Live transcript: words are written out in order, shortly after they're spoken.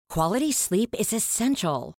Quality sleep is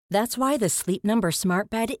essential. That's why the Sleep Number Smart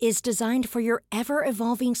Bed is designed for your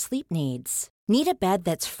ever-evolving sleep needs. Need a bed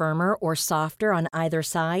that's firmer or softer on either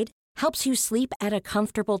side? Helps you sleep at a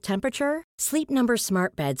comfortable temperature? Sleep Number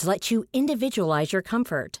Smart Beds let you individualize your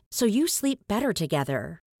comfort, so you sleep better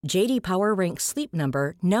together. J.D. Power ranks Sleep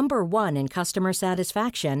Number number 1 in customer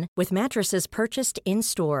satisfaction with mattresses purchased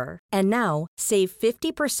in-store. And now, save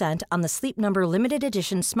 50% on the Sleep Number Limited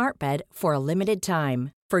Edition Smart Bed for a limited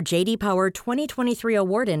time. For J.D. Power 2023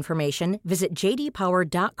 award information, visit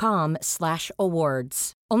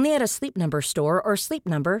jdpower.com/awards. Only at a Sleep Number store or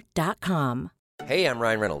sleepnumber.com. Hey, I'm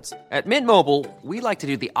Ryan Reynolds. At Mint Mobile, we like to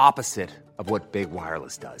do the opposite of what Big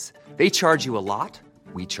Wireless does. They charge you a lot.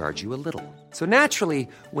 We charge you a little. So naturally,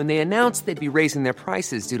 when they announced they'd be raising their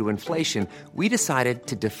prices due to inflation, we decided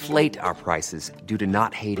to deflate our prices due to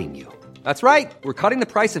not hating you. That's right. We're cutting the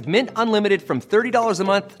price of Mint Unlimited from $30 a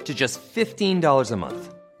month to just $15 a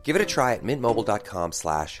month. Give it a try at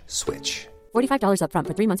mintmobile.com/switch. $45 up front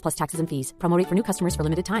for 3 months plus taxes and fees. Promo rate for new customers for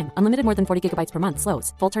limited time. Unlimited more than 40 gigabytes per month.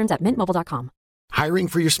 Slows full terms at mintmobile.com. Hiring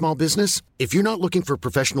for your small business? If you're not looking for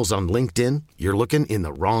professionals on LinkedIn, you're looking in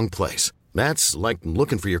the wrong place. That's like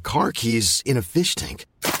looking for your car keys in a fish tank.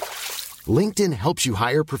 LinkedIn helps you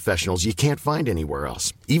hire professionals you can't find anywhere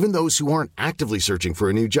else, even those who aren't actively searching for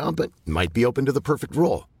a new job but might be open to the perfect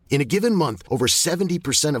role. In a given month, over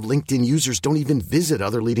 70% of LinkedIn users don't even visit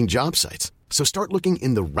other leading job sites. So start looking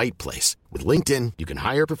in the right place. With LinkedIn, you can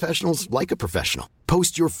hire professionals like a professional.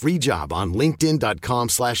 Post your free job on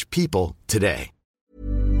linkedin.com/people today.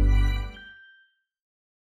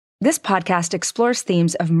 This podcast explores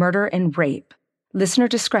themes of murder and rape. Listener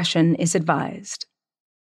discretion is advised.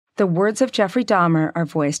 The words of Jeffrey Dahmer are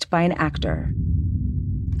voiced by an actor.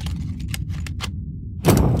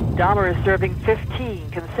 Dahmer is serving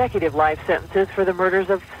 15 consecutive life sentences for the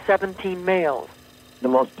murders of 17 males. The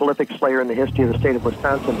most prolific slayer in the history of the state of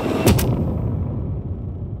Wisconsin.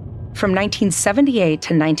 From 1978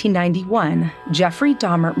 to 1991, Jeffrey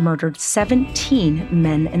Dahmer murdered 17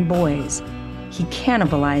 men and boys. He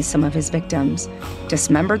cannibalized some of his victims,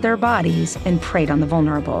 dismembered their bodies, and preyed on the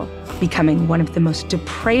vulnerable, becoming one of the most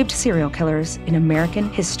depraved serial killers in American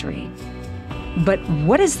history. But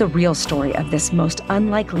what is the real story of this most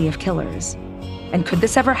unlikely of killers? And could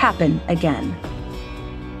this ever happen again?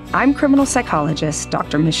 I'm criminal psychologist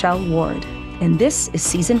Dr. Michelle Ward, and this is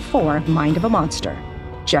Season 4 of Mind of a Monster,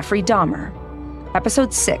 Jeffrey Dahmer,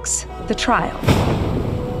 Episode 6, The Trial.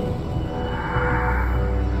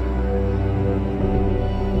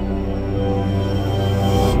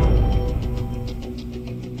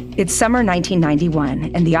 It's summer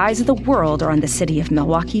 1991, and the eyes of the world are on the city of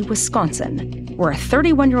Milwaukee, Wisconsin, where a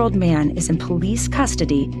 31-year-old man is in police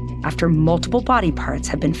custody after multiple body parts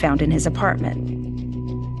have been found in his apartment.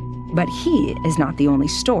 But he is not the only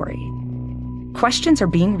story. Questions are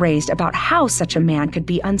being raised about how such a man could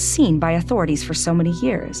be unseen by authorities for so many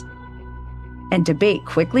years. And debate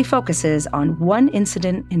quickly focuses on one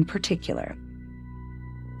incident in particular: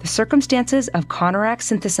 the circumstances of Conorak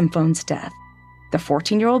Synthesymphon's death, the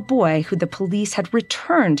 14-year-old boy who the police had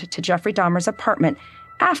returned to Jeffrey Dahmer's apartment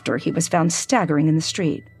after he was found staggering in the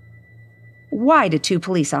street. Why did 2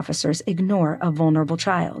 police officers ignore a vulnerable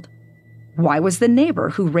child? Why was the neighbor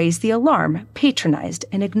who raised the alarm patronized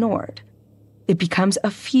and ignored? It becomes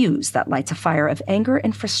a fuse that lights a fire of anger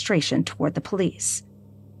and frustration toward the police.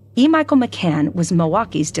 E. Michael McCann was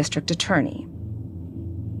Milwaukee's district attorney.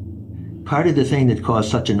 Part of the thing that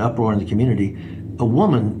caused such an uproar in the community, a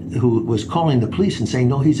woman who was calling the police and saying,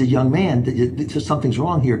 "No, he's a young man. Something's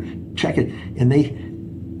wrong here. Check it." And they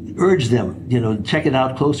urged them, check it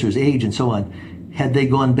out closer, his age and so on. Had they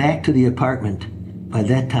gone back to the apartment, by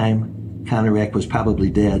that time, Conorak was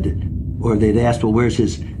probably dead. Or they'd asked, well, where's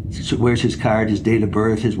his card, his date of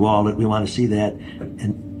birth, his wallet? We want to see that.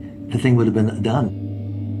 And the thing would have been done.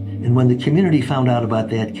 And when the community found out about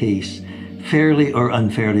that case, fairly or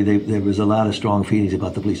unfairly, there was a lot of strong feelings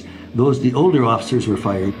about the police. The older officers were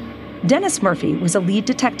fired. Dennis Murphy was a lead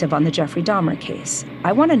detective on the Jeffrey Dahmer case.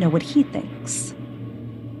 I want to know what he thinks.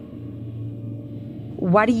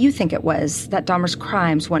 Why do you think it was that Dahmer's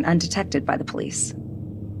crimes went undetected by the police?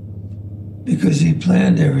 Because he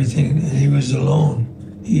planned everything and he was alone.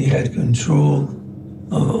 He had control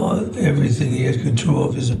of everything. He had control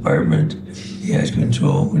of his apartment. He had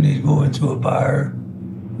control when he'd go into a bar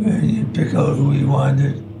and he'd pick out who he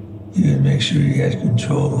wanted. He would make sure he had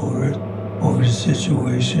control over it, over the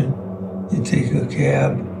situation. You'd take a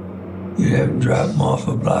cab. You'd have him drop him off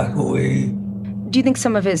a block away. Do you think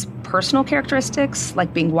some of his personal characteristics,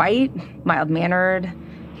 like being white, mild-mannered,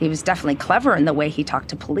 He was definitely clever in the way he talked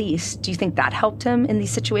to police. Do you think that helped him in these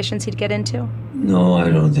situations he'd get into? No, I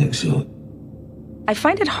don't think so. I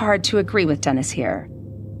find it hard to agree with Dennis here.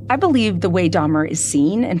 I believe the way Dahmer is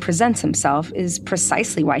seen and presents himself is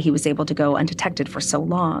precisely why he was able to go undetected for so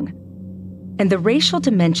long. And the racial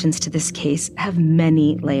dimensions to this case have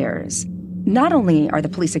many layers. Not only are the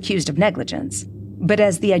police accused of negligence, but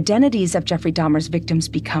as the identities of Jeffrey Dahmer's victims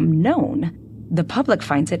become known, the public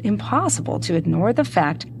finds it impossible to ignore the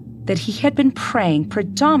fact that he had been preying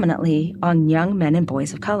predominantly on young men and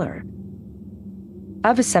boys of color.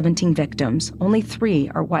 Of his 17 victims, only 3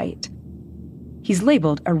 are white. He's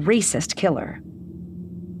labeled a racist killer.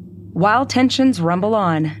 While tensions rumble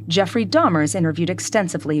on, Jeffrey Dahmer is interviewed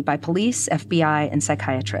extensively by police, FBI, and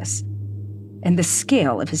psychiatrists. And the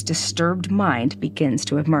scale of his disturbed mind begins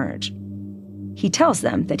to emerge. He tells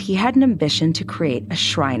them that he had an ambition to create a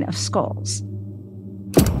shrine of skulls.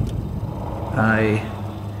 I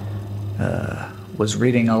was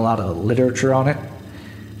reading a lot of literature on it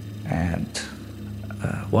and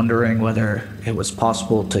wondering whether it was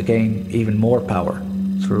possible to gain even more power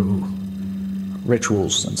through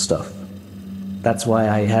rituals and stuff. That's why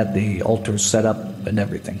I had the altars set up and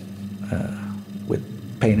everything, with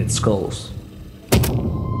painted skulls.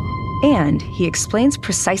 And he explains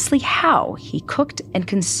precisely how he cooked and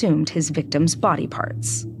consumed his victims' body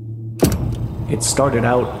parts. It started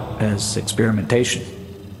out as experimentation.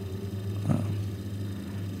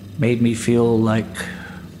 Made me feel like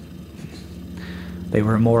they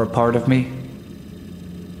were more a part of me.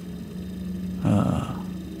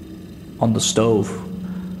 On the stove,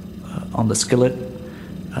 on the skillet,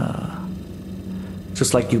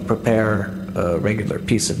 just like you prepare a regular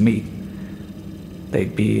piece of meat,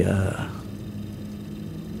 they'd be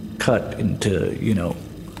cut into,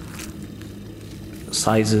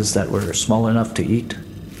 sizes that were small enough to eat.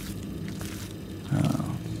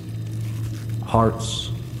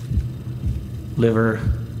 Hearts, liver,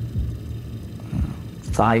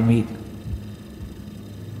 thigh meat,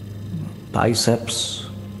 biceps.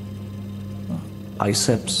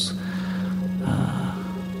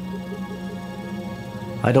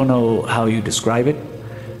 I don't know how you describe it.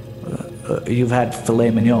 You've had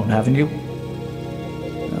filet mignon, haven't you?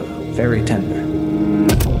 Very tender.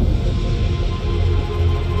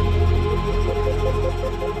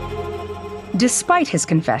 Despite his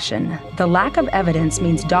confession, the lack of evidence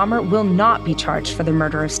means Dahmer will not be charged for the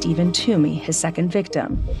murder of Stephen Toomey, his second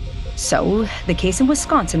victim. So, the case in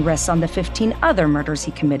Wisconsin rests on the 15 other murders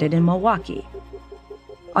he committed in Milwaukee.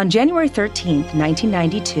 On January 13,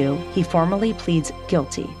 1992, he formally pleads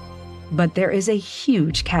guilty. But there is a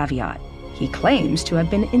huge caveat. He claims to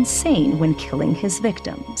have been insane when killing his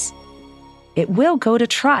victims. It will go to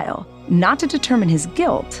trial, not to determine his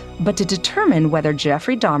guilt, but to determine whether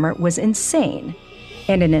Jeffrey Dahmer was insane,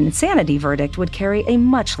 and an insanity verdict would carry a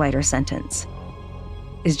much lighter sentence.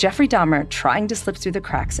 Is Jeffrey Dahmer trying to slip through the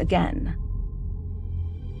cracks again?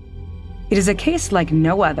 It is a case like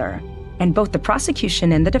no other, and both the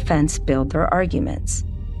prosecution and the defense build their arguments.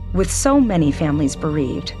 With so many families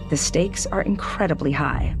bereaved, the stakes are incredibly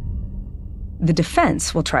high. The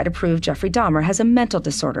defense will try to prove Jeffrey Dahmer has a mental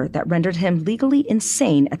disorder that rendered him legally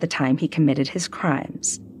insane at the time he committed his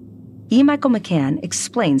crimes. E. Michael McCann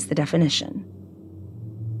explains the definition.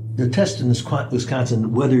 The test in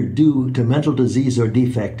Wisconsin, whether due to mental disease or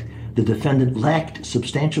defect, the defendant lacked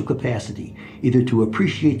substantial capacity either to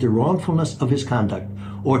appreciate the wrongfulness of his conduct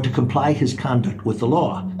or to comply his conduct with the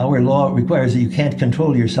law. Our law requires that you can't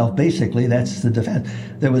control yourself, basically. That's the defense.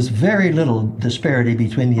 There was very little disparity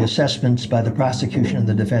between the assessments by the prosecution and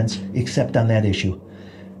the defense, except on that issue.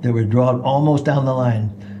 They were drawn almost down the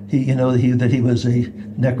line. That he was a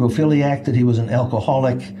necrophiliac, that he was an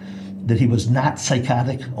alcoholic, that he was not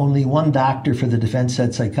psychotic. Only one doctor for the defense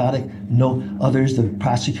said psychotic. No others, the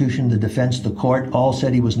prosecution, the defense, the court, all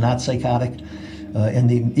said he was not psychotic. And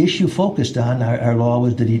the issue focused on our law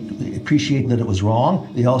was, did he appreciate that it was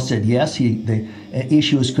wrong? They all said yes. The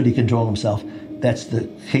issue is, could he control himself? That's the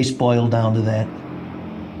case boiled down to that.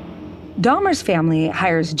 Dahmer's family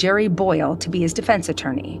hires Jerry Boyle to be his defense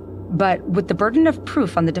attorney. But with the burden of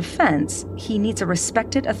proof on the defense, he needs a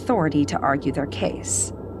respected authority to argue their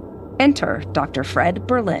case. Enter Dr. Fred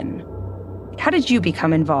Berlin. How did you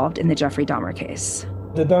become involved in the Jeffrey Dahmer case?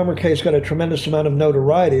 The Dahmer case got a tremendous amount of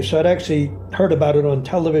notoriety, so I'd actually heard about it on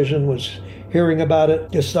television, was hearing about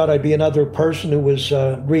it, just thought I'd be another person who was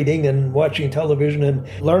reading and watching television and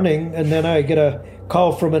learning, and then I get a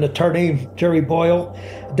call from an attorney, Jerry Boyle,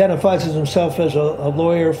 identifies himself as a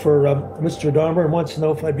lawyer for Mr. Dahmer and wants to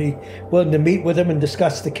know if I'd be willing to meet with him and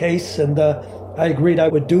discuss the case. And I agreed I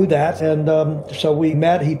would do that. And so we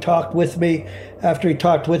met. He talked with me. After he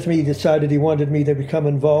talked with me, he decided he wanted me to become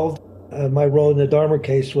involved. My role in the Dahmer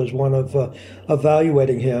case was one of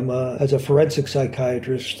evaluating him as a forensic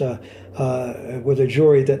psychiatrist with a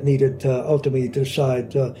jury that needed to ultimately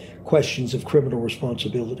decide questions of criminal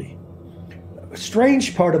responsibility. A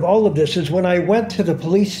strange part of all of this is when I went to the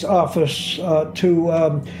police office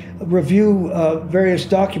to review various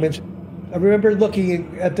documents, I remember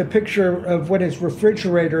looking at the picture of when his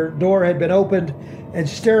refrigerator door had been opened, and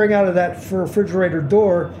staring out of that refrigerator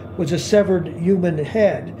door was a severed human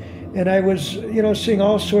head. And I was, seeing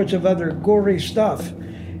all sorts of other gory stuff.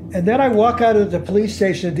 And then I walk out of the police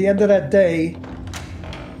station at the end of that day.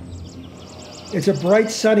 It's a bright,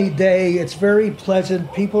 sunny day. It's very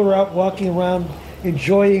pleasant. People are out walking around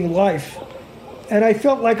enjoying life. And I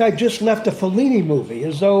felt like I just left a Fellini movie,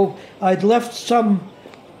 as though I'd left some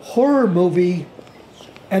horror movie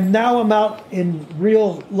and now I'm out in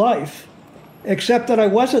real life. Except that I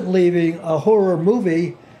wasn't leaving a horror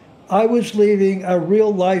movie. I was leaving a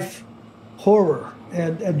real life horror.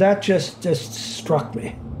 And that just struck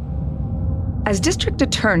me. As district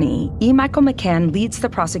attorney, E. Michael McCann leads the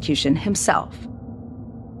prosecution himself.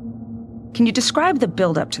 Can you describe the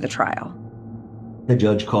build-up to the trial? The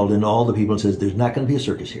judge called in all the people and says, there's not going to be a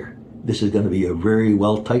circus here. This is going to be a very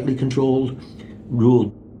well, tightly controlled,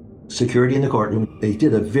 ruled security in the courtroom. They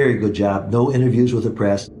did a very good job. No interviews with the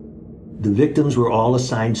press. The victims were all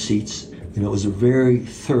assigned seats. It was very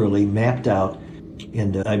thoroughly mapped out.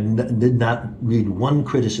 And I did not read one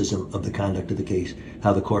criticism of the conduct of the case,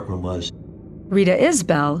 how the courtroom was. Rita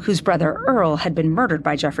Isbell, whose brother Earl had been murdered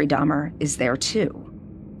by Jeffrey Dahmer, is there too.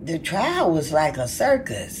 The trial was like a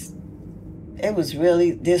circus. It was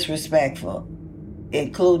really disrespectful,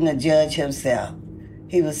 including the judge himself.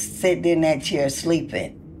 He was sitting in that chair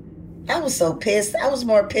sleeping. I was so pissed. I was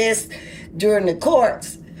more pissed during the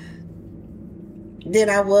courts than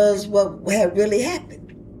I was what had really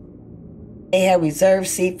happened. They had reserved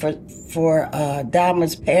seat for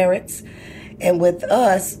Dahmer's parents. And with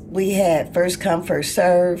us, we had first come, first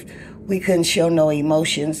serve. We couldn't show no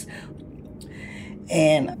emotions.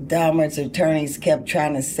 And Dahmer's attorneys kept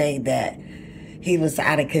trying to say that he was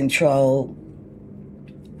out of control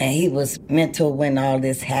and he was mental when all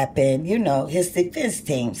this happened. His defense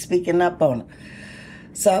team speaking up on him.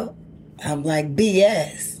 So I'm like,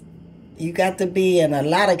 BS. You got to be in a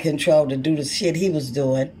lot of control to do the shit he was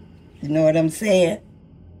doing. You know what I'm saying?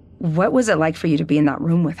 What was it like for you to be in that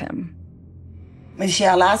room with him?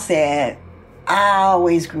 Michelle, I said, I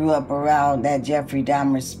always grew up around that Jeffrey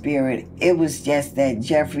Dahmer spirit. It was just that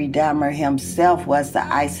Jeffrey Dahmer himself was the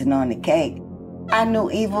icing on the cake. I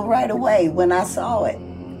knew evil right away when I saw it.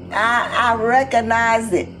 I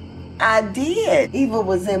recognized it. I did. Evil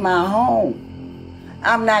was in my home.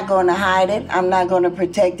 I'm not going to hide it. I'm not going to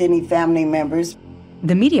protect any family members.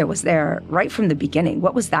 The media was there right from the beginning.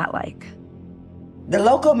 What was that like? The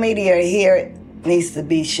local media here needs to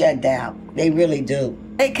be shut down. They really do.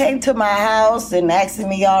 They came to my house and asking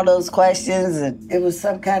me all those questions, and it was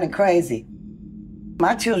some kind of crazy.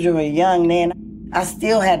 My children were young then. I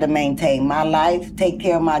still had to maintain my life, take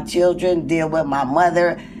care of my children, deal with my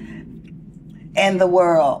mother and the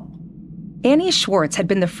world. Annie Schwartz had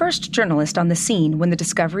been the first journalist on the scene when the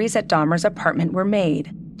discoveries at Dahmer's apartment were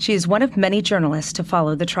made. She is one of many journalists to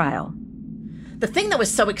follow the trial. The thing that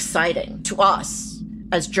was so exciting to us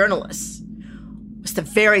as journalists was the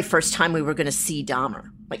very first time we were going to see Dahmer,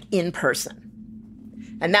 like in person.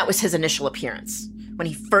 And that was his initial appearance, when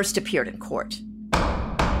he first appeared in court.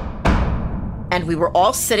 And we were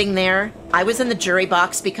all sitting there. I was in the jury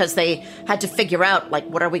box because they had to figure out,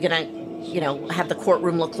 what are we going to, have the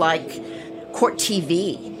courtroom look like? Court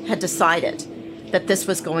TV had decided that this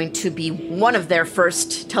was going to be one of their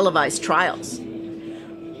first televised trials.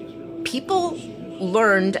 People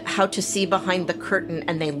learned how to see behind the curtain,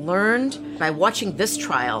 and they learned by watching this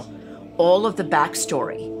trial all of the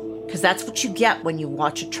backstory, because that's what you get when you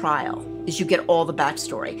watch a trial, is you get all the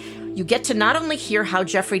backstory. You get to not only hear how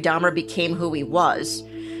Jeffrey Dahmer became who he was,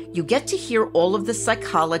 you get to hear all of the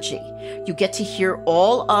psychology. You get to hear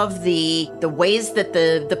all of the ways that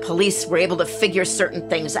the police were able to figure certain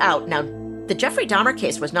things out. Now, the Jeffrey Dahmer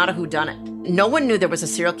case was not a whodunit. No one knew there was a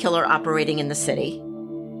serial killer operating in the city.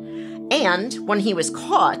 And when he was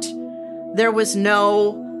caught, there was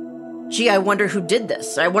no, gee, I wonder who did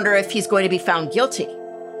this. I wonder if he's going to be found guilty.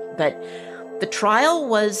 But the trial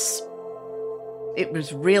was It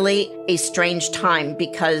was really a strange time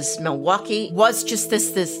because Milwaukee was just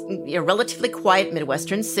this relatively quiet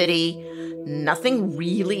Midwestern city. Nothing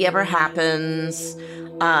really ever happens.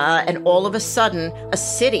 And all of a sudden, a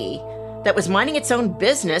city that was minding its own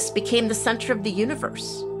business became the center of the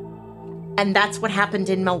universe. And that's what happened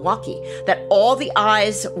in Milwaukee, that all the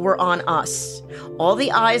eyes were on us. All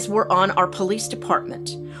the eyes were on our police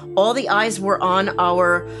department. All the eyes were on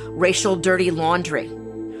our racial dirty laundry.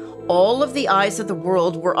 All of the eyes of the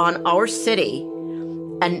world were on our city,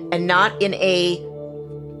 and not in a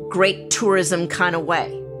great tourism kind of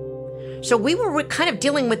way. So we were kind of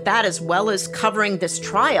dealing with that as well as covering this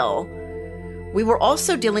trial. We were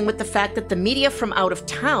also dealing with the fact that the media from out of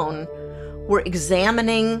town were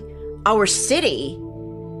examining our city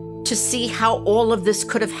to see how all of this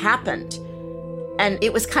could have happened. And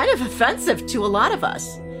it was kind of offensive to a lot of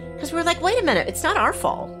us because we were like, wait a minute, it's not our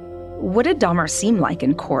fault. What did Dahmer seem like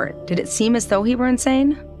in court? Did it seem as though he were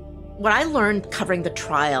insane? What I learned covering the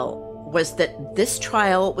trial was that this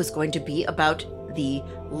trial was going to be about the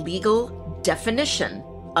legal definition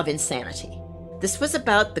of insanity. This was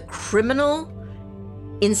about the criminal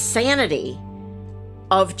insanity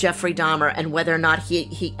of Jeffrey Dahmer and whether or not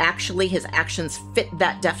he actually, his actions fit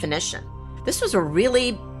that definition. This was a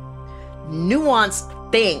really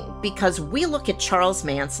nuanced thing because we look at Charles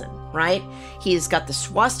Manson, right? He's got the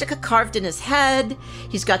swastika carved in his head.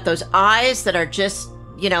 He's got those eyes that are just,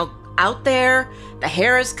 out there. The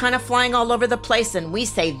hair is kind of flying all over the place. And we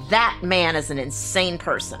say that man is an insane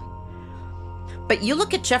person. But you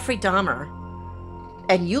look at Jeffrey Dahmer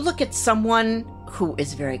and you look at someone who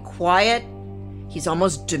is very quiet. He's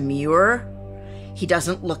almost demure. He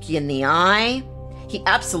doesn't look you in the eye. He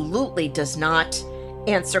absolutely does not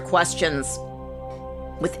answer questions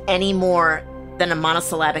with any more than a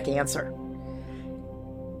monosyllabic answer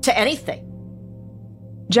to anything.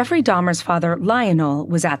 Jeffrey Dahmer's father, Lionel,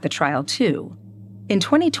 was at the trial too. In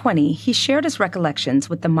 2020, he shared his recollections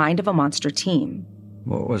with the Mind of a Monster team.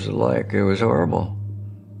 What was it like? It was horrible.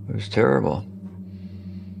 It was terrible.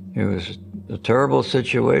 It was a terrible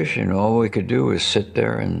situation. All we could do was sit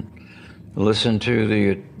there and listen to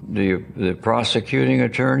the prosecuting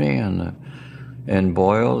attorney and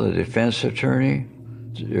Boyle, the defense attorney.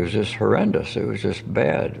 It was just horrendous. It was just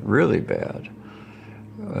bad, really bad.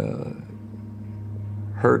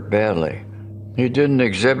 Hurt badly. He didn't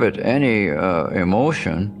exhibit any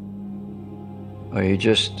emotion. He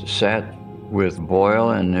just sat with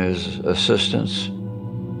Boyle and his assistants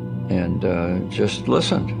and just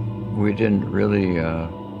listened. We didn't really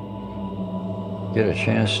get a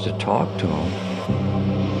chance to talk to him.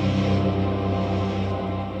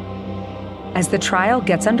 As the trial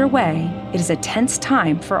gets underway, it is a tense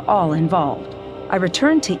time for all involved. I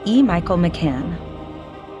return to E. Michael McCann.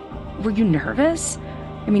 Were you nervous?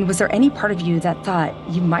 Was there any part of you that thought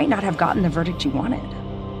you might not have gotten the verdict you wanted?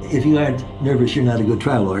 If you aren't nervous, you're not a good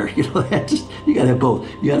trial lawyer. You got to have both.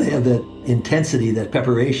 You got to have that intensity, that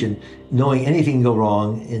preparation, knowing anything can go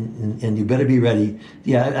wrong, and you better be ready.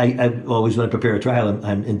 Yeah, I always, when I prepare a trial,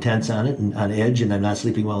 I'm intense on it and on edge, and I'm not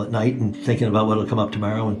sleeping well at night and thinking about what'll come up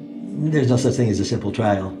tomorrow. And there's no such thing as a simple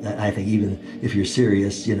trial. I think even if you're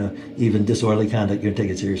serious, even disorderly conduct, you're going to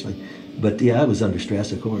take it seriously. But yeah, I was under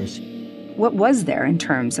stress, of course. What was there in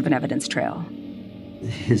terms of an evidence trail?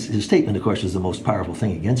 His statement, of course, was the most powerful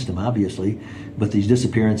thing against him, obviously. But these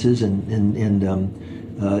disappearances and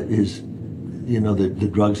his, the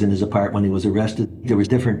drugs in his apartment when he was arrested, there was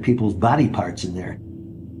different people's body parts in there.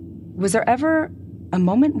 Was there ever a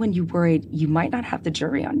moment when you worried you might not have the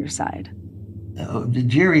jury on your side?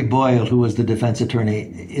 Jerry Boyle, who was the defense attorney,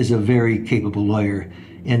 is a very capable lawyer,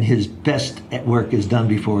 and his best work is done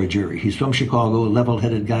before a jury. He's from Chicago, a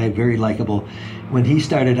level-headed guy, very likable. When he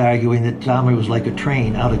started arguing that Dahmer was like a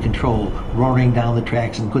train out of control, roaring down the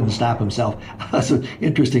tracks and couldn't stop himself, that's an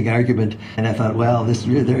interesting argument. And I thought, well,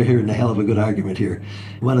 they're hearing a hell of a good argument here.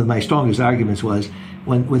 One of my strongest arguments was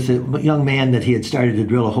when, with the young man that he had started to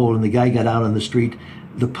drill a hole and the guy got out on the street,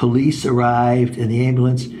 the police arrived in the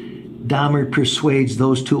ambulance. Dahmer persuades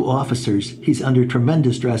those two officers. He's under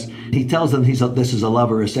tremendous stress. He tells them this is a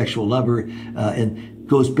lover, a sexual lover, and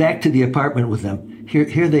goes back to the apartment with them.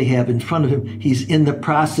 Here they have in front of him, he's in the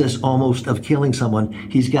process almost of killing someone.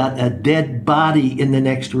 He's got a dead body in the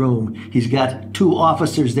next room. He's got two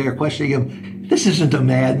officers there questioning him. This isn't a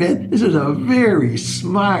madman. This is a very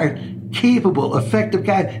smart, capable, effective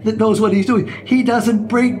guy that knows what he's doing. He doesn't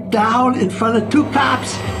break down in front of two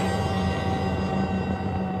cops.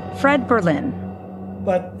 Fred Berlin.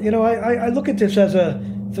 But, I look at this as a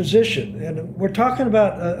physician, and we're talking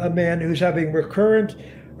about a man who's having recurrent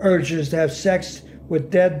urges to have sex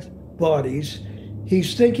with dead bodies.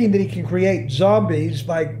 He's thinking that he can create zombies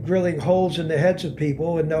by drilling holes in the heads of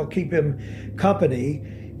people and they'll keep him company.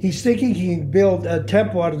 He's thinking he can build a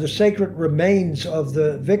temple out of the sacred remains of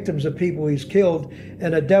the victims of people he's killed,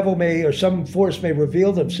 and a devil may or some force may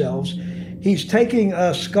reveal themselves. He's taking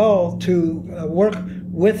a skull to work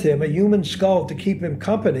with him, a human skull to keep him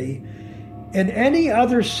company. In any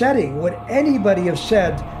other setting, would anybody have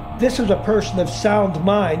said, this is a person of sound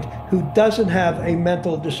mind who doesn't have a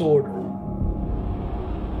mental disorder?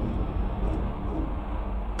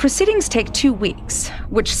 Proceedings take 2 weeks,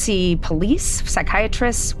 which see police,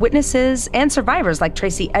 psychiatrists, witnesses, and survivors like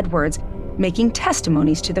Tracy Edwards making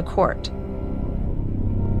testimonies to the court.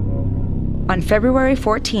 On February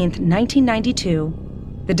 14th,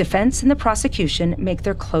 1992, the defense and the prosecution make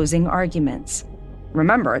their closing arguments.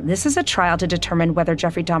 Remember, this is a trial to determine whether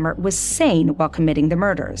Jeffrey Dahmer was sane while committing the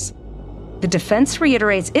murders. The defense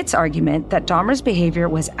reiterates its argument that Dahmer's behavior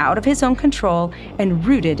was out of his own control and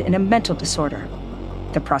rooted in a mental disorder.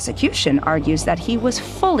 The prosecution argues that he was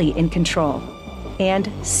fully in control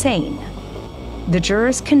and sane. The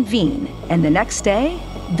jurors convene, and the next day,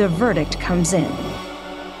 the verdict comes in.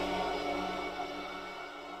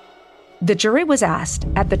 The jury was asked,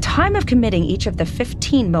 at the time of committing each of the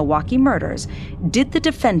 15 Milwaukee murders, did the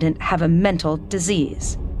defendant have a mental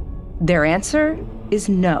disease? Their answer is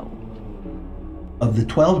no. Of the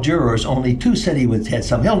 12 jurors, only 2 said he had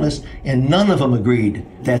some illness, and none of them agreed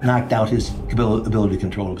that knocked out his ability to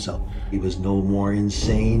control himself. He was no more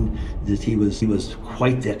insane, that he was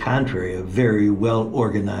quite the contrary, a very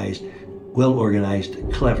well-organized,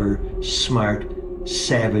 clever, smart,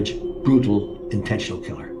 savage, brutal, intentional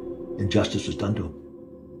killer. And justice was done to him.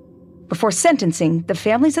 Before sentencing, the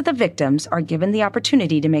families of the victims are given the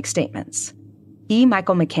opportunity to make statements. E.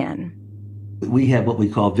 Michael McCann. We have what we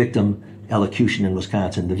call victim elocution in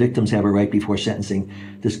Wisconsin. The victims have a right before sentencing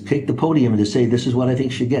to take the podium and to say, this is what I think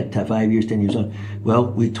should get, 5 years, 10 years on. Well,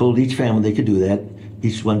 we told each family they could do that.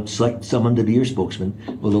 Each one select someone to be your spokesman.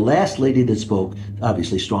 Well, the last lady that spoke,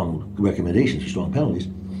 obviously strong recommendations for strong penalties.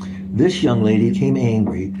 This young lady came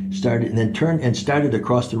angry, started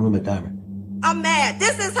across the room at Dahmer. I'm mad.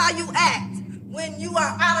 This is how you act when you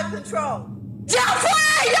are out of control. Jeffrey,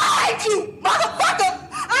 I hate you, motherfucker!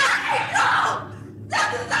 I hate you!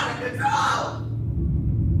 This is out of control!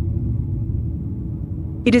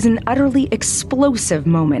 It is an utterly explosive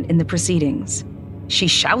moment in the proceedings. She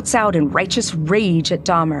shouts out in righteous rage at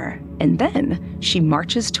Dahmer, and then she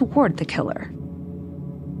marches toward the killer.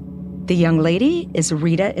 The young lady is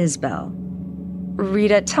Rita Isbell.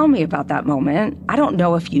 Rita, tell me about that moment. I don't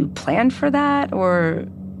know if you planned for that or...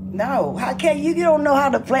 No, how can you don't know how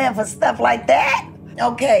to plan for stuff like that?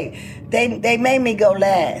 Okay, they made me go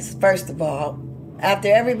last, first of all. After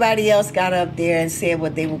everybody else got up there and said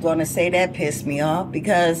what they were going to say, that pissed me off,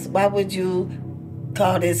 because why would you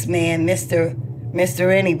call this man Mr.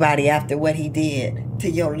 Anybody after what he did to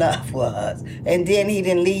your loved ones? And then he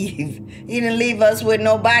didn't leave. He didn't leave us with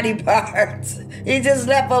no body parts. He just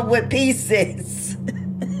left us with pieces.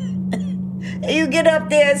 And you get up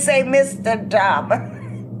there and say, Mr. Dahmer.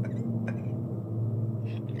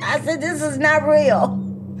 I said, this is not real.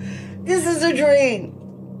 This is a dream.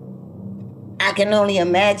 I can only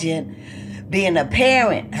imagine being a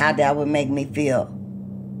parent, how that would make me feel.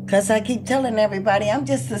 Because I keep telling everybody I'm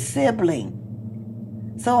just a sibling.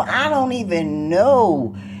 So I don't even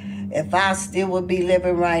know if I still would be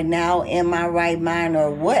living right now in my right mind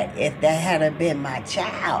or what if that had been my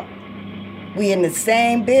child. We in the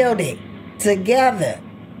same building together.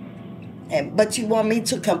 But you want me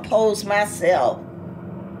to compose myself.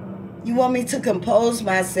 You want me to compose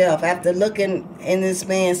myself after looking in this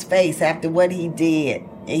man's face after what he did.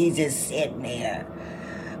 And he's just sitting there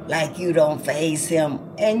like you don't faze him.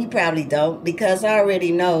 And you probably don't, because I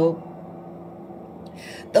already know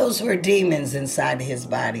those were demons inside of his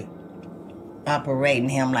body operating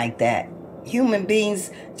him like that. Human beings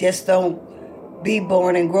just don't be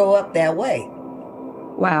born and grow up that way.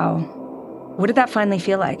 Wow. What did that finally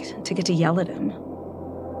feel like, to get to yell at him?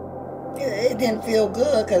 It didn't feel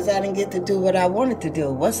good because I didn't get to do what I wanted to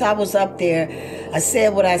do. Once I was up there, I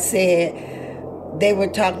said what I said. They were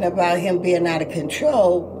talking about him being out of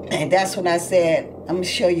control, and that's when I said, I'm going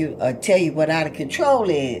to tell you what out of control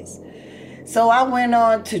is. So I went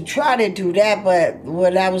on to try to do that, but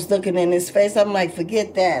when I was looking in his face, I'm like,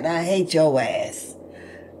 forget that. I hate your ass.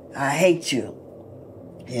 I hate you.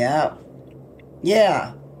 Yeah.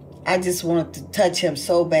 I just wanted to touch him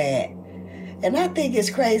so bad. And I think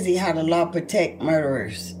it's crazy how the law protects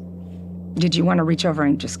murderers. Did you want to reach over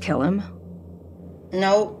and just kill him?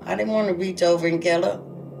 No, I didn't want to reach over and kill him.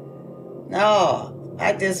 No,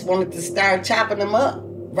 I just wanted to start chopping him up.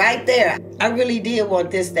 Right there. I really did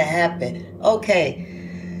want this to happen. Okay,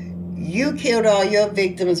 you killed all your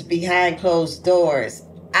victims behind closed doors.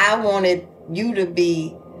 I wanted you to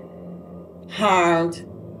be harmed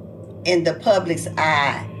in the public's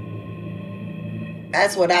eye.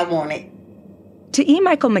 That's what I wanted. To E.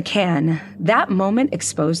 Michael McCann, that moment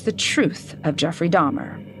exposed the truth of Jeffrey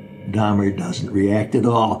Dahmer. Dahmer doesn't react at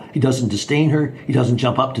all. He doesn't disdain her. He doesn't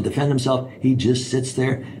jump up to defend himself. He just sits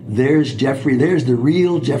there. There's Jeffrey. There's the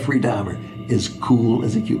real Jeffrey Dahmer, as cool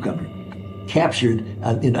as a cucumber, captured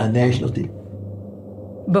on national TV.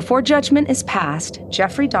 Before judgment is passed,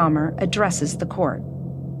 Jeffrey Dahmer addresses the court.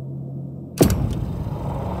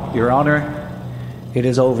 Your Honor, it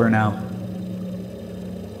is over now.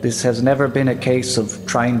 This has never been a case of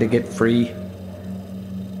trying to get free.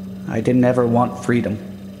 I didn't ever want freedom.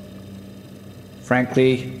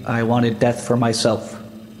 Frankly, I wanted death for myself.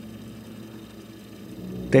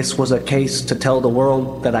 This was a case to tell the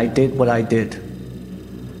world that I did what I did.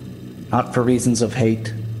 Not for reasons of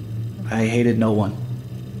hate. I hated no one.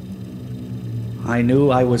 I knew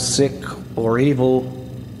I was sick or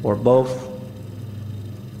evil or both.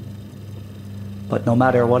 But no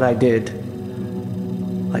matter what I did,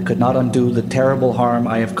 I could not undo the terrible harm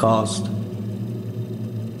I have caused.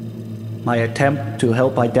 My attempt to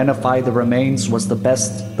help identify the remains was the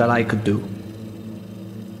best that I could do.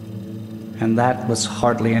 And that was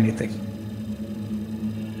hardly anything.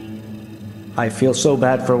 I feel so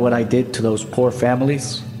bad for what I did to those poor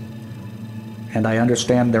families, and I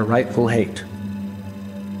understand their rightful hate.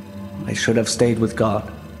 I should have stayed with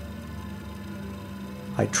God.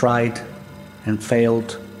 I tried and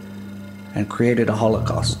failed and created a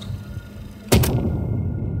Holocaust.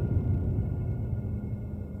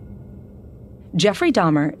 Jeffrey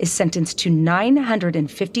Dahmer is sentenced to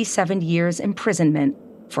 957 years imprisonment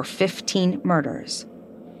for 15 murders.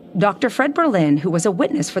 Dr. Fred Berlin, who was a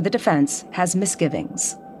witness for the defense, has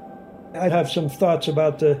misgivings. I have some thoughts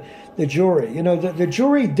about the jury. You know, the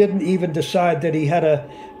jury didn't even decide that he had a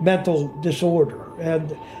mental disorder.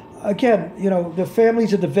 And again, you know, the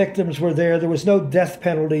families of the victims were there. There was no death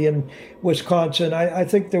penalty in Wisconsin. I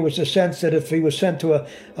think there was a sense that if he was sent to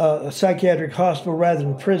a psychiatric hospital rather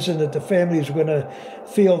than prison, that the families were going to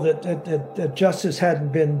feel that justice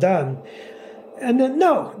hadn't been done. And then,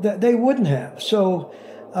 no, they wouldn't have. So,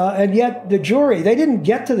 and yet the jury, they didn't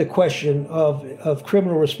get to the question of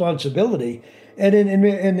criminal responsibility. And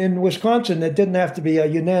in Wisconsin, it didn't have to be a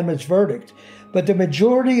unanimous verdict. But the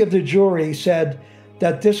majority of the jury said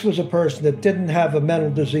that this was a person that didn't have a mental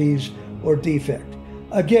disease or defect.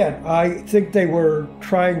 Again, I think they were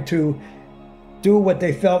trying to do what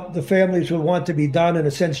they felt the families would want to be done, in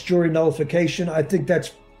a sense, jury nullification. I think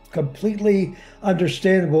that's completely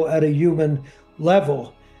understandable at a human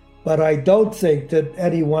level. But I don't think that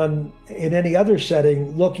anyone in any other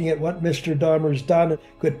setting looking at what Mr. Dahmer's done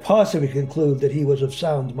could possibly conclude that he was of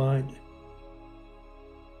sound mind.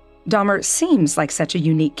 Dahmer seems like such a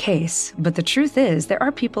unique case, but the truth is there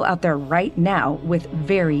are people out there right now with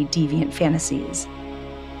very deviant fantasies.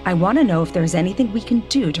 I want to know if there's anything we can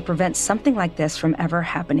do to prevent something like this from ever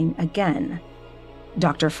happening again.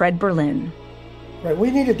 Dr. Fred Berlin. Right,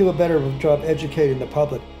 we need to do a better job educating the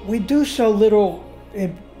public. We do so little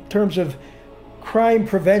in terms of crime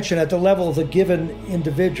prevention at the level of the given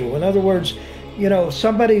individual. In other words, you know,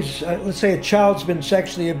 somebody's, let's say a child's been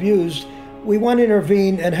sexually abused, we want to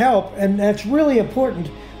intervene and help, and that's really important,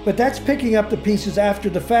 but that's picking up the pieces after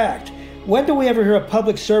the fact. When do we ever hear a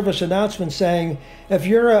public service announcement saying, if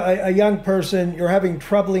you're a young person, you're having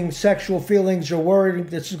troubling sexual feelings, you're worried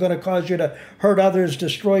this is going to cause you to hurt others,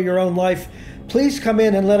 destroy your own life, please come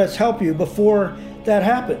in and let us help you before that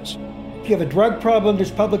happens. If you have a drug problem,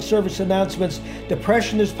 there's public service announcements.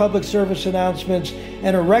 Depression, there's public service announcements.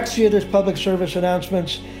 Anorexia, there's public service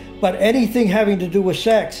announcements. But anything having to do with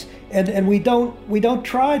sex, and we don't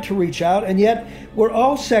try to reach out, and yet we're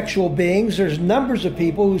all sexual beings. There's numbers of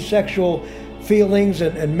people whose sexual feelings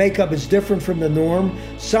and makeup is different from the norm.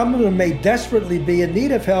 Some of them may desperately be in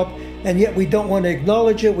need of help, and yet we don't want to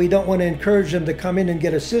acknowledge it. We don't want to encourage them to come in and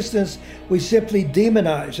get assistance. We simply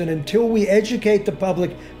demonize. And until we educate the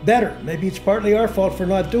public better, maybe it's partly our fault for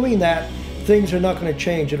not doing that, things are not going to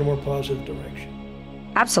change in a more positive direction.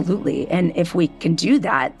 Absolutely. And if we can do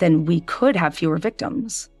that, then we could have fewer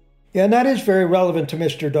victims. Yeah, and that is very relevant to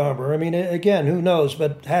Mr. Dahmer. I mean, again, who knows?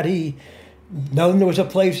 But had he known there was a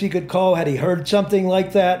place he could call, had he heard something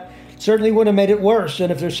like that, it certainly would have made it worse.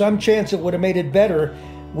 And if there's some chance it would have made it better,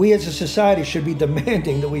 we as a society should be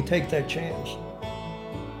demanding that we take that chance.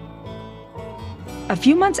 A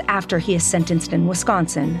few months after he is sentenced in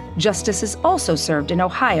Wisconsin, justice is also served in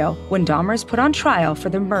Ohio when Dahmer is put on trial for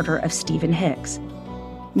the murder of Stephen Hicks.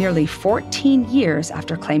 Nearly 14 years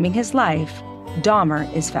after claiming his life,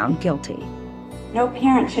 Dahmer is found guilty. No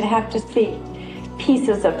parent should have to see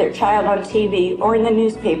pieces of their child on TV or in the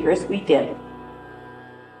newspapers. We did.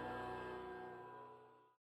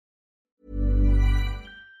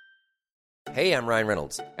 Hey, I'm Ryan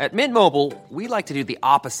Reynolds. At Mint Mobile, we like to do the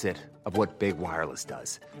opposite of what Big Wireless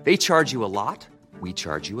does. They charge you a lot, we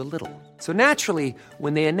charge you a little. So naturally,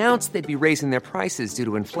 when they announced they'd be raising their prices due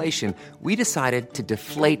to inflation, we decided to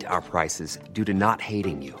deflate our prices due to not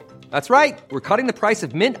hating you. That's right. We're cutting the price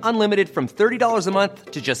of Mint Unlimited from $30 a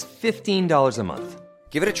month to just $15 a month.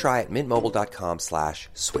 Give it a try at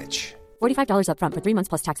mintmobile.com/switch. $45 up front for 3 months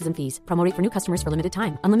plus taxes and fees. Promo rate for new customers for limited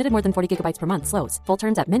time. Unlimited more than 40 gigabytes per month. Slows full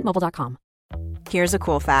terms at mintmobile.com. Here's a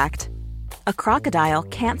cool fact. A crocodile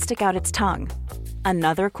can't stick out its tongue.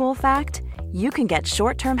 Another cool fact, you can get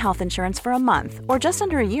short-term health insurance for a month or just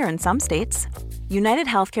under a year in some states. United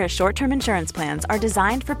Healthcare short-term insurance plans are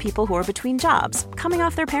designed for people who are between jobs, coming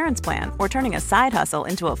off their parents' plan, or turning a side hustle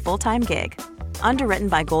into a full-time gig. Underwritten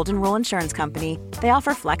by Golden Rule Insurance Company, they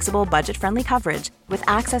offer flexible, budget-friendly coverage with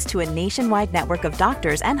access to a nationwide network of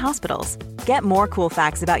doctors and hospitals. Get more cool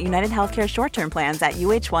facts about United Healthcare short-term plans at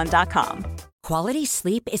uh1.com. Quality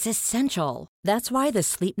sleep is essential. That's why the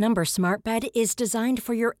Sleep Number Smart Bed is designed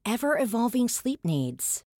for your ever-evolving sleep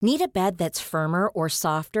needs. Need a bed that's firmer or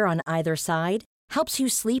softer on either side? Helps you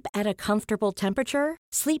sleep at a comfortable temperature?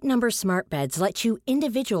 Sleep Number Smart Beds let you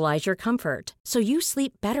individualize your comfort, so you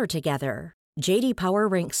sleep better together. J.D. Power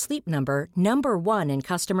ranks Sleep Number number 1 in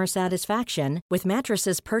customer satisfaction with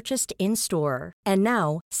mattresses purchased in-store. And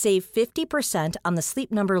now, save 50% on the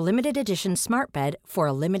Sleep Number Limited Edition Smart Bed for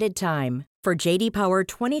a limited time. For J.D. Power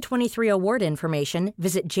 2023 award information,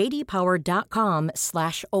 visit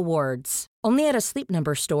jdpower.com/awards. Only at a Sleep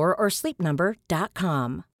Number store or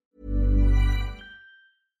sleepnumber.com.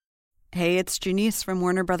 Hey, it's Janice from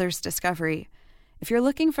Warner Brothers Discovery. If you're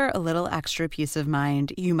looking for a little extra peace of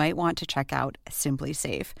mind, you might want to check out Simply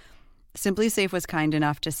Safe. Simply Safe was kind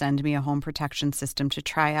enough to send me a home protection system to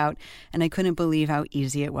try out, and I couldn't believe how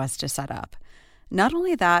easy it was to set up. Not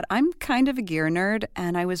only that, I'm kind of a gear nerd,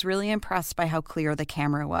 and I was really impressed by how clear the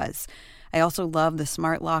camera was. I also love the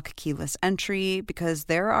smart lock keyless entry because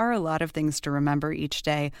there are a lot of things to remember each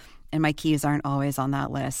day, and my keys aren't always on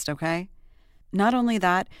that list, okay? Not only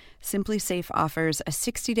that, Simply Safe offers a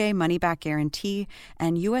 60-day money-back guarantee,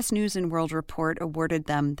 and U.S. News & World Report awarded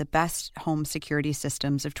them the best home security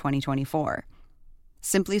systems of 2024.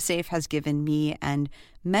 Simply Safe has given me and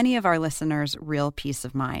many of our listeners real peace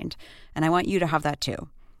of mind, and I want you to have that too.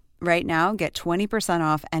 Right now, get 20%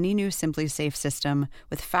 off any new Simply Safe system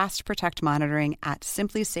with Fast Protect monitoring at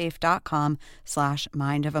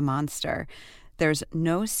simplysafe.com/mindofamonster. There's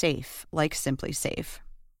no safe like Simply Safe.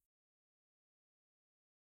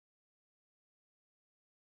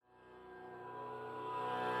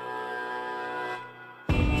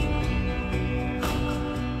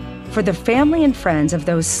 For the family and friends of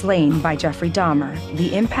those slain by Jeffrey Dahmer,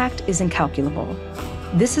 the impact is incalculable.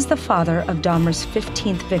 This is the father of Dahmer's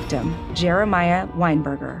 15th victim, Jeremiah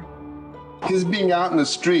Weinberger. His being out in the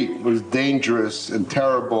street was dangerous and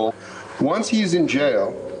terrible. Once he's in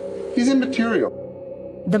jail, he's immaterial.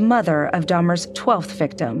 The mother of Dahmer's 12th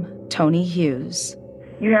victim, Tony Hughes.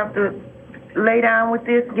 You have to lay down with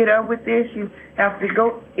this, get up with this. You have to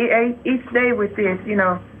go each day with this,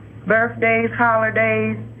 birthdays,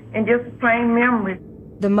 holidays, and just plain memories.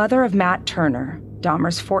 The mother of Matt Turner,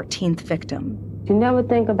 Dahmer's 14th victim. You never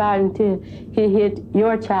think about it until he hit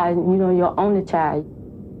your child, your only child.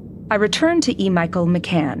 I returned to E. Michael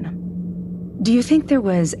McCann. Do you think there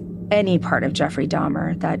was any part of Jeffrey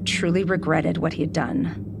Dahmer that truly regretted what he had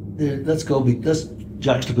done? Let's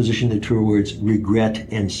juxtaposition the two words, regret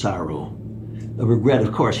and sorrow. A regret,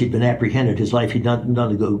 of course, he'd been apprehended his life. He'd not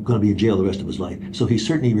going to be in jail the rest of his life. So he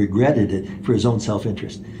certainly regretted it for his own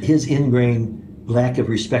self-interest. His ingrained lack of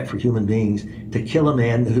respect for human beings, to kill a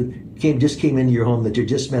man who just came into your home that you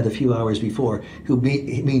just met a few hours before, who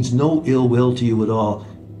means no ill will to you at all.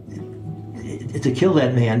 To kill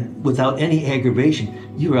that man without any aggravation,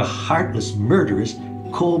 you're a heartless, murderous,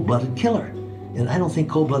 cold-blooded killer. And I don't think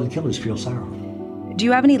cold-blooded killers feel sorrow. Do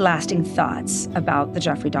you have any lasting thoughts about the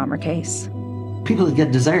Jeffrey Dahmer case? People that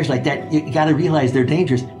get desires like that, you got to realize they're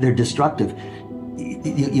dangerous, they're destructive.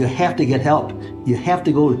 You have to get help. You have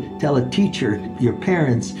to go tell a teacher, your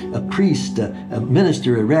parents, a priest, a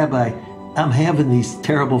minister, a rabbi, I'm having these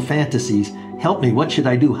terrible fantasies. Help me, what should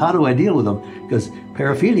I do? How do I deal with them? Because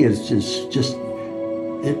paraphilia is just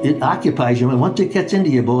it occupies you, and once it gets into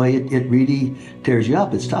you, boy, it really tears you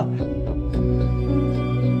up. It's tough.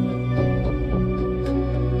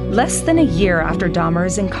 Less than a year after Dahmer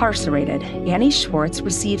is incarcerated, Annie Schwartz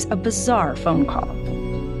receives a bizarre phone call.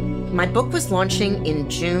 My book was launching in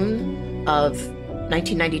June of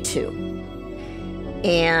 1992.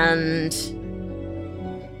 And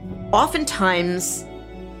oftentimes,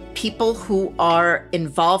 people who are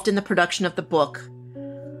involved in the production of the book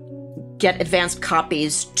get advanced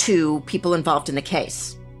copies to people involved in the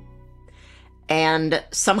case. And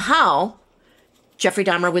somehow, Jeffrey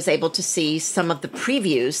Dahmer was able to see some of the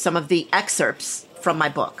previews, some of the excerpts from my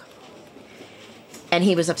book. And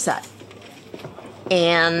he was upset.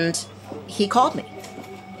 And he called me.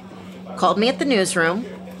 Called me at the newsroom.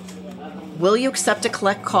 Will you accept a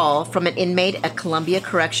collect call from an inmate at Columbia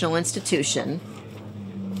Correctional Institution,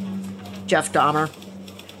 Jeff Dahmer,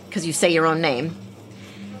 because you say your own name.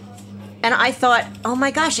 And I thought, oh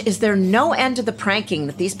my gosh, is there no end to the pranking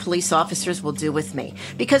that these police officers will do with me?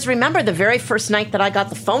 Because remember, the very first night that I got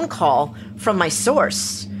the phone call from my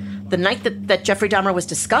source, the night that Jeffrey Dahmer was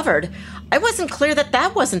discovered, I wasn't clear that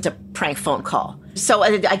that wasn't a prank phone call. So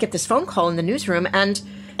I get this phone call in the newsroom, and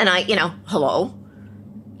I, hello?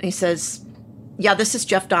 And he says, yeah, this is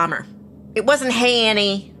Jeff Dahmer. It wasn't, hey,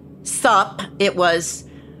 Annie, sup. It was,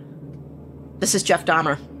 this is Jeff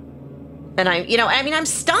Dahmer. And I'm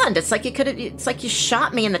stunned. It's like you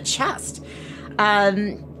shot me in the chest.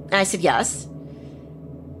 And I said, yes.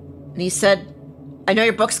 And he said, I know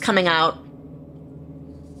your book's coming out.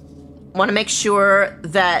 Want to make sure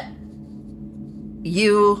that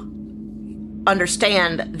you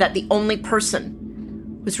understand that the only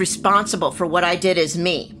person who's responsible for what I did is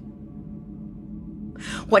me.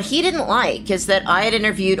 What he didn't like is that I had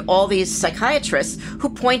interviewed all these psychiatrists who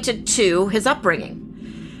pointed to his upbringing.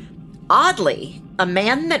 Oddly, a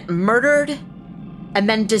man that murdered and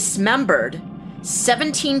then dismembered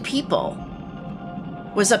 17 people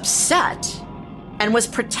was upset and was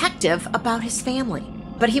protective about his family.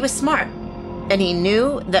 But he was smart, and he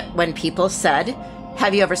knew that when people said,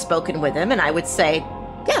 have you ever spoken with him? And I would say,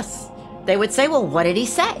 yes. They would say, well, what did he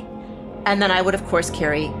say? And then I would, of course,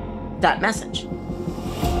 carry that message.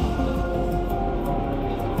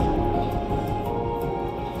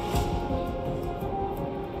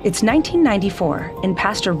 It's 1994, and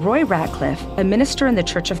Pastor Roy Ratcliffe, a minister in the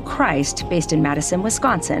Church of Christ based in Madison,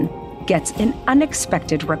 Wisconsin, gets an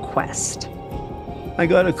unexpected request. I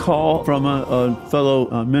got a call from a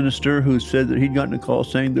fellow minister who said that he'd gotten a call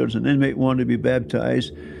saying there's an inmate wanting to be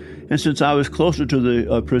baptized. And since I was closer to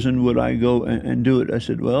the prison, would I go and do it? I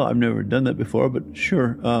said, well, I've never done that before, but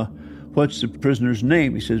sure. What's the prisoner's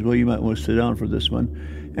name? He says, well, you might want to sit down for this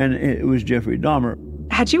one. And it was Jeffrey Dahmer.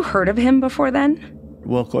 Had you heard of him before then?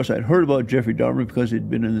 Well, of course, I'd heard about Jeffrey Dahmer because he'd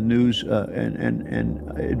been in the news and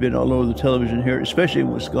it'd been all over the television here, especially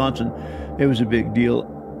in Wisconsin. It was a big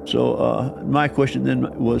deal. So my question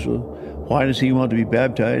then was, well, why does he want to be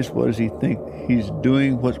baptized? What does he think he's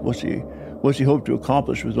doing? What's he hope to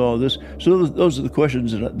accomplish with all this? So those are the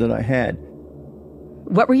questions that I had.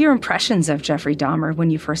 What were your impressions of Jeffrey Dahmer when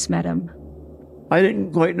you first met him? I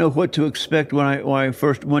didn't quite know what to expect when I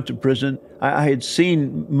first went to prison. I had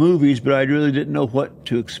seen movies, but I really didn't know what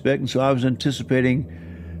to expect. And so I was anticipating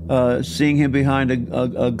seeing him behind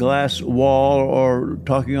a glass wall or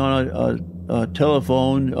talking on a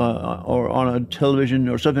telephone or on a television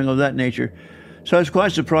or something of that nature. So I was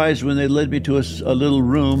quite surprised when they led me to a little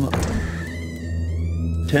room,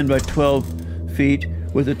 10 by 12 feet,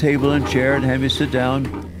 with a table and chair, and had me sit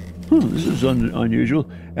down. This is unusual.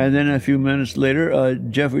 And then a few minutes later,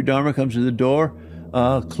 Jeffrey Dahmer comes to the door,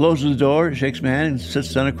 closes the door, shakes my hand, and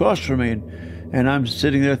sits down across from me. And I'm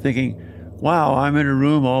sitting there thinking, wow, I'm in a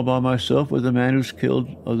room all by myself with a man who's killed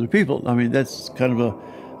other people. I mean, that's kind of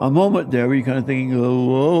a moment there where you're kind of thinking, oh,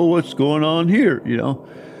 whoa, what's going on here,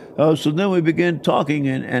 So then we began talking,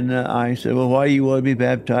 and I said, well, why do you want to be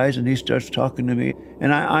baptized? And he starts talking to me.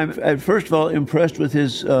 And I'm at first of all impressed with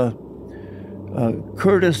his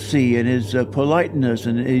courtesy and his politeness,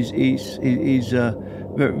 and he's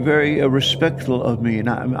very respectful of me. And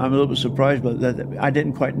I'm a little bit surprised by that. I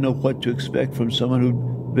didn't quite know what to expect from someone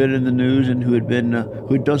who'd been in the news and who'd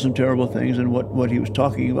done some terrible things, and what he was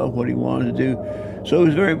talking about, what he wanted to do. So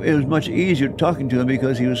it was much easier talking to him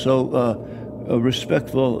because he was so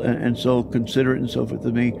respectful and so considerate and so forth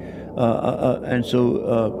to me. And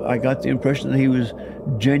so I got the impression that he was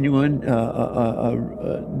genuine.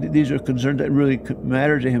 These are concerns that really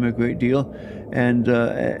matter to him a great deal. And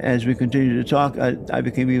as we continued to talk, I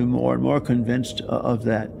became even more and more convinced of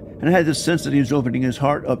that. And I had this sense that he was opening his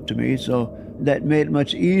heart up to me, so that made it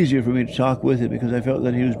much easier for me to talk with him because I felt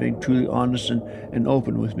that he was being truly honest and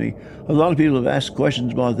open with me. A lot of people have asked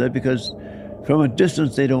questions about that because from a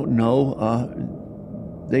distance they don't know.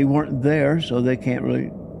 They weren't there, so they can't really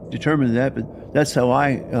determine that, but that's how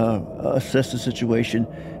I assessed the situation.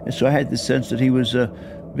 And so I had the sense that he was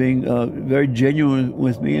being very genuine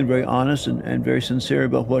with me and very honest and very sincere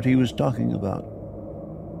about what he was talking about.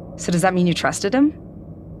 So does that mean you trusted him?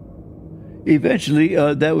 Eventually,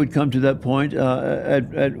 that would come to that point.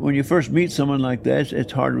 When you first meet someone like that,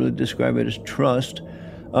 it's hard to really describe it as trust.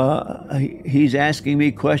 He's asking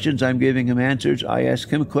me questions, I'm giving him answers. I ask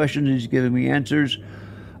him questions, he's giving me answers.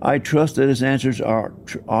 I trust that his answers are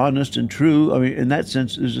honest and true. I mean, in that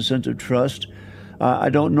sense, there's a sense of trust. I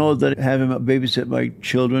don't know that having him babysit my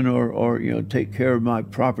children or take care of my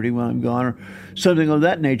property when I'm gone or something of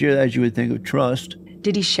that nature, as you would think of trust.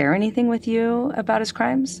 Did he share anything with you about his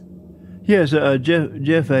crimes? Yes,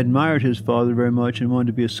 Jeff admired his father very much and wanted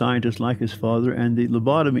to be a scientist like his father, and the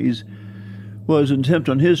lobotomies was an attempt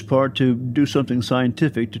on his part to do something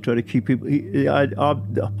scientific to try to keep people.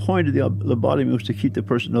 The point of the lobotomy was to keep the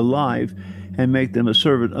person alive and make them a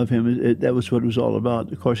servant of him. That was what it was all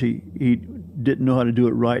about. Of course, he didn't know how to do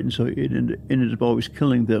it right, and so it ended up always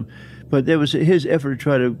killing them. But there was his effort to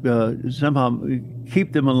try to somehow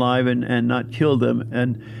keep them alive and not kill them,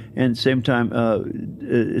 and at the same time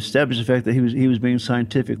establish the fact that he was being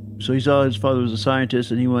scientific. So he saw his father was a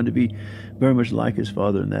scientist, and he wanted to be very much like his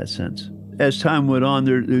father in that sense. As time went on,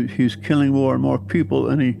 he was killing more and more people,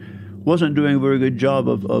 and he wasn't doing a very good job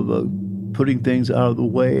of putting things out of the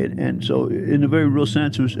way. And so in a very real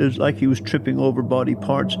sense, it was like he was tripping over body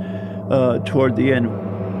parts toward the end.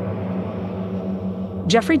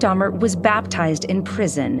 Jeffrey Dahmer was baptized in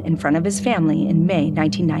prison in front of his family in May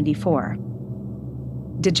 1994.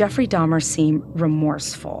 Did Jeffrey Dahmer seem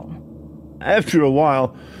remorseful? After a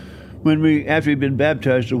while, after he'd been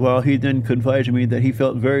baptized a while, he then confided to me that he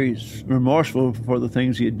felt very remorseful for the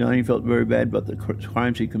things he had done. He felt very bad about the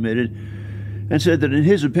crimes he committed, and said that in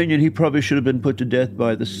his opinion, he probably should have been put to death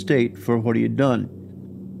by the state for what he had done.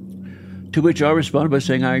 To which I responded by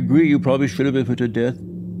saying, I agree, you probably should have been put to death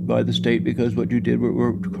by the state because what you did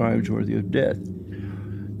were crimes worthy of death.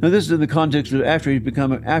 Now this is in the context of after he's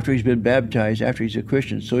been baptized, after he's a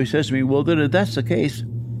Christian. So he says to me, well, then if that's the case,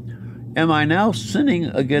 am I now sinning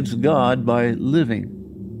against God by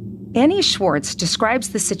living? Annie Schwartz describes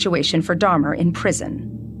the situation for Dahmer in prison.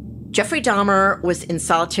 Jeffrey Dahmer was in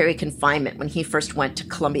solitary confinement when he first went to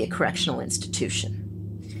Columbia Correctional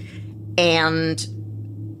Institution. And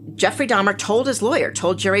Jeffrey Dahmer told his lawyer,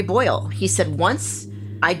 told Jerry Boyle, he said, once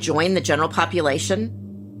I join the general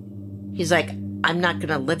population, he's like, I'm not going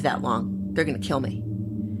to live that long. They're going to kill me.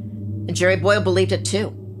 And Jerry Boyle believed it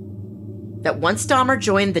too. That once Dahmer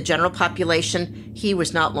joined the general population, he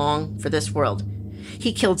was not long for this world.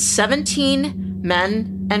 He killed 17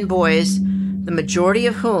 men and boys, the majority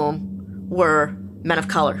of whom were men of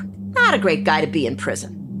color. Not a great guy to be in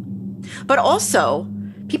prison. But also,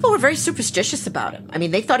 people were very superstitious about him. I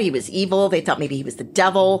mean, they thought he was evil. They thought maybe he was the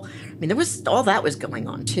devil. I mean, all that was going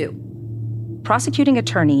on too. Prosecuting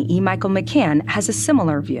attorney E. Michael McCann has a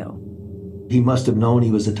similar view. He must have known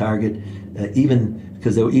he was a target,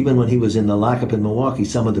 because even when he was in the lockup in Milwaukee,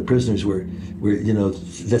 some of the prisoners were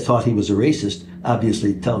that thought he was a racist,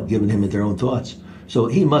 obviously giving him their own thoughts. So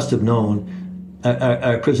he must have known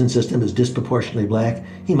our prison system is disproportionately black.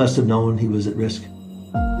 He must have known he was at risk.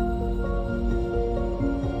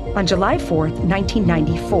 On July 4th,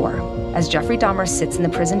 1994, as Jeffrey Dahmer sits in the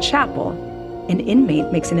prison chapel, an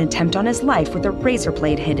inmate makes an attempt on his life with a razor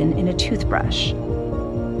blade hidden in a toothbrush.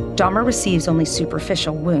 Dahmer receives only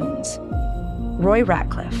superficial wounds. Roy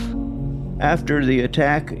Ratcliffe. After the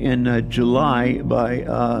attack in July by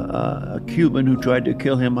a Cuban who tried to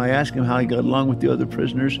kill him, I asked him how he got along with the other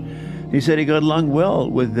prisoners. He said he got along well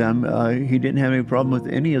with them. He didn't have any problem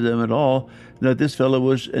with any of them at all. That this fellow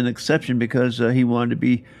was an exception because he wanted to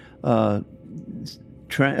be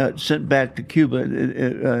sent back to Cuba,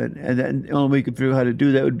 and the only way he could figure out how to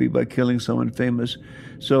do that would be by killing someone famous.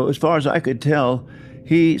 So as far as I could tell,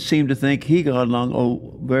 he seemed to think he got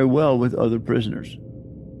along very well with other prisoners.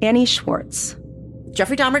 Annie Schwartz.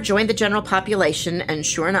 Jeffrey Dahmer joined the general population, and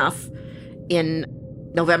sure enough, in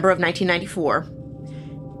November of 1994,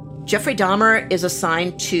 Jeffrey Dahmer is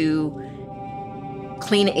assigned to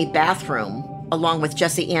clean a bathroom along with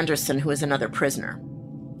Jesse Anderson, who is another prisoner.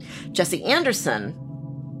 Jesse Anderson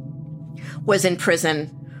was in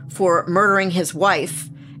prison for murdering his wife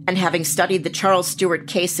and having studied the Charles Stewart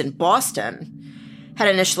case in Boston, had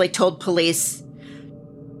initially told police,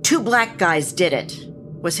 2 black guys did it,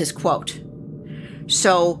 was his quote.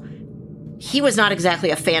 So he was not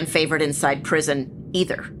exactly a fan favorite inside prison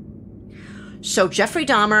either. So Jeffrey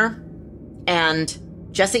Dahmer and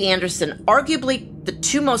Jesse Anderson, arguably the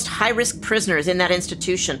 2 most high-risk prisoners in that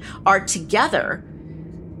institution, are together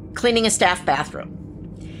cleaning a staff bathroom.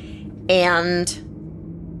 and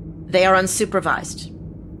they are unsupervised.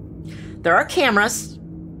 There are cameras.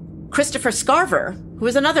 Christopher Scarver, who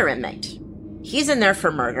is another inmate, he's in there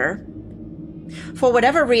for murder. For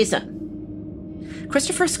whatever reason,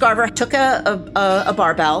 Christopher Scarver took a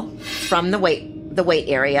barbell from the weight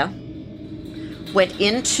area, went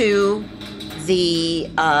into the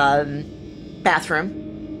bathroom,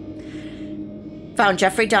 found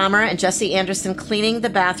Jeffrey Dahmer and Jesse Anderson cleaning the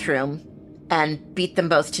bathroom, and beat them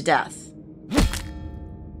both to death.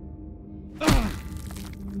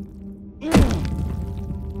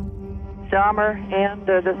 Dahmer and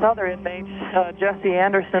this other inmate, Jesse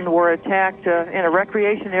Anderson, were attacked in a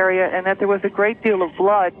recreation area, and that there was a great deal of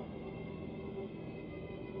blood.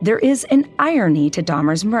 There is an irony to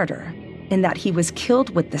Dahmer's murder, in that he was killed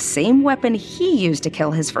with the same weapon he used to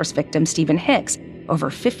kill his first victim, Stephen Hicks, over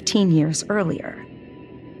 15 years earlier.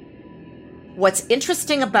 What's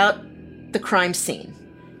interesting about the crime scene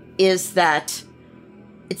is that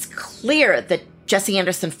it's clear that Jesse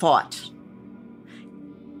Anderson fought.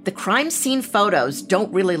 The crime scene photos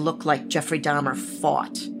don't really look like Jeffrey Dahmer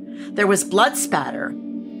fought. There was blood spatter.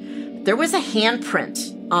 There was a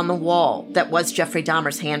handprint on the wall that was Jeffrey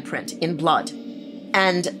Dahmer's handprint in blood.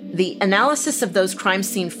 And the analysis of those crime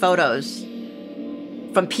scene photos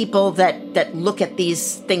from people that look at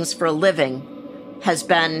these things for a living has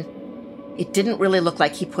been, it didn't really look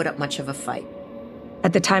like he put up much of a fight.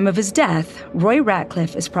 At the time of his death, Roy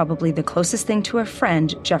Ratcliffe is probably the closest thing to a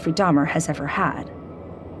friend Jeffrey Dahmer has ever had.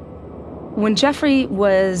 When Jeffrey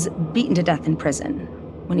was beaten to death in prison,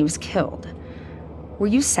 when he was killed, were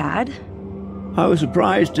you sad? I was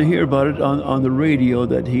surprised to hear about it on the radio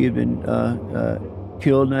that he had been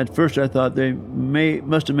killed, and at first I thought they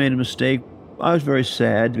must have made a mistake. I was very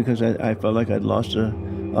sad because I felt like I'd lost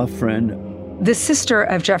a friend. The sister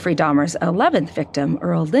of Jeffrey Dahmer's 11th victim,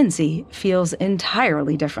 Earl Lindsay, feels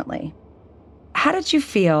entirely differently. How did you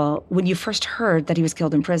feel when you first heard that he was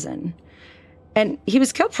killed in prison? And he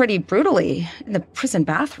was killed pretty brutally in the prison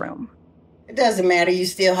bathroom. It doesn't matter. You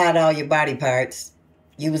still had all your body parts.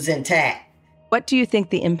 You was intact. What do you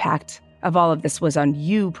think the impact of all of this was on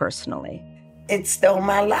you personally? It stole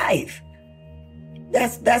my life.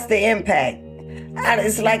 That's the impact.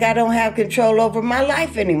 It's like I don't have control over my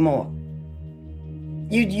life anymore.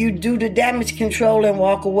 You do the damage control and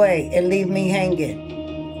walk away and leave me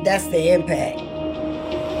hanging. That's the impact.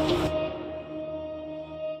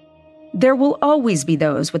 There will always be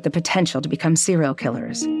those with the potential to become serial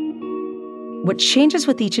killers. What changes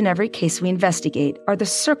with each and every case we investigate are the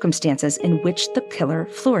circumstances in which the killer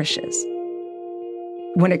flourishes.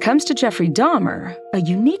 When it comes to Jeffrey Dahmer, a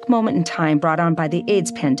unique moment in time brought on by the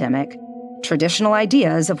AIDS pandemic, traditional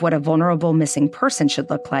ideas of what a vulnerable missing person should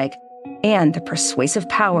look like, and the persuasive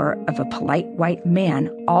power of a polite white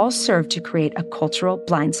man all serve to create a cultural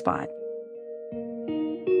blind spot.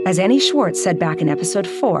 As Annie Schwartz said back in episode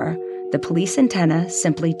 4, the police antenna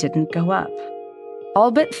simply didn't go up.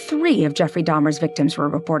 All but 3 of Jeffrey Dahmer's victims were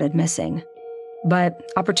reported missing.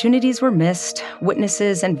 But opportunities were missed,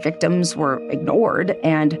 witnesses and victims were ignored,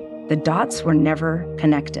 and the dots were never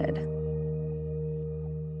connected.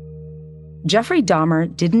 Jeffrey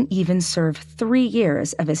Dahmer didn't even serve 3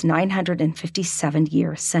 years of his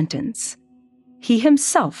 957-year sentence. He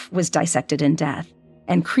himself was dissected in death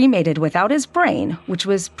and cremated without his brain, which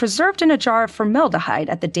was preserved in a jar of formaldehyde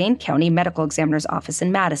at the Dane County Medical Examiner's office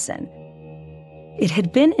in Madison. It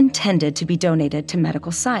had been intended to be donated to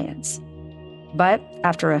medical science. But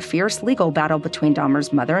after a fierce legal battle between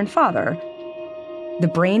Dahmer's mother and father, the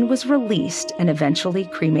brain was released and eventually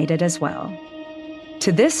cremated as well.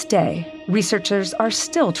 To this day, researchers are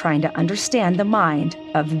still trying to understand the mind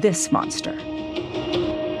of this monster.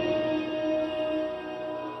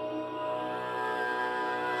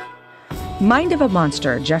 Mind of a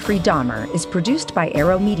Monster, Jeffrey Dahmer is produced by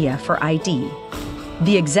Arrow Media for ID.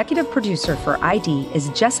 The executive producer for ID is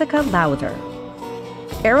Jessica Lowther.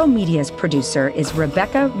 Arrow Media's producer is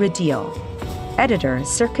Rebecca Radiel. Editor,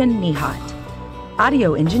 Sirkan Nihat.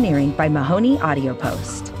 Audio engineering by Mahoney Audio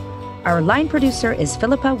Post. Our line producer is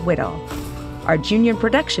Philippa Whittle. Our junior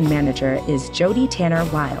production manager is Jody Tanner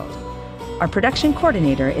Wild. Our production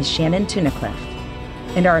coordinator is Shannon Tunnicliffe.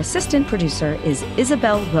 And our assistant producer is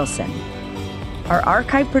Isabel Wilson. Our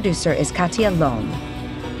archive producer is Katia Lone.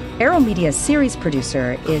 Arrow Media's series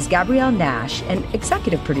producer is Gabrielle Nash, and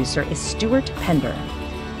executive producer is Stuart Pender.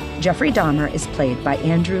 Jeffrey Dahmer is played by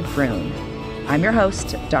Andrew Brune. I'm your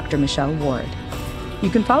host, Dr. Michelle Ward. You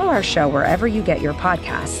can follow our show wherever you get your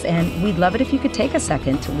podcasts, and we'd love it if you could take a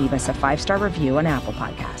second to leave us a 5-star review on Apple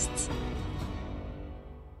Podcasts.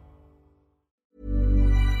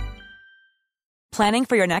 Planning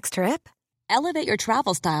for your next trip? elevate your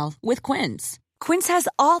travel style with Quince. Quince has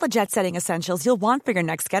all the jet-setting essentials you'll want for your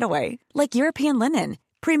next getaway, like European linen,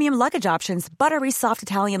 premium luggage options, buttery soft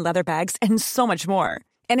Italian leather bags, and so much more.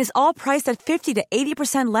 And is all priced at 50 to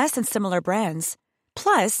 80% less than similar brands.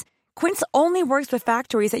 Plus, Quince only works with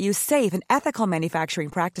factories that use safe and ethical manufacturing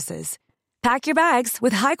practices. Pack your bags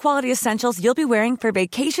with high-quality essentials you'll be wearing for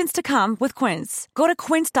vacations to come with Quince. Go to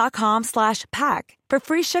quince.com/pack for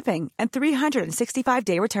free shipping and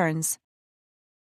 365-day returns.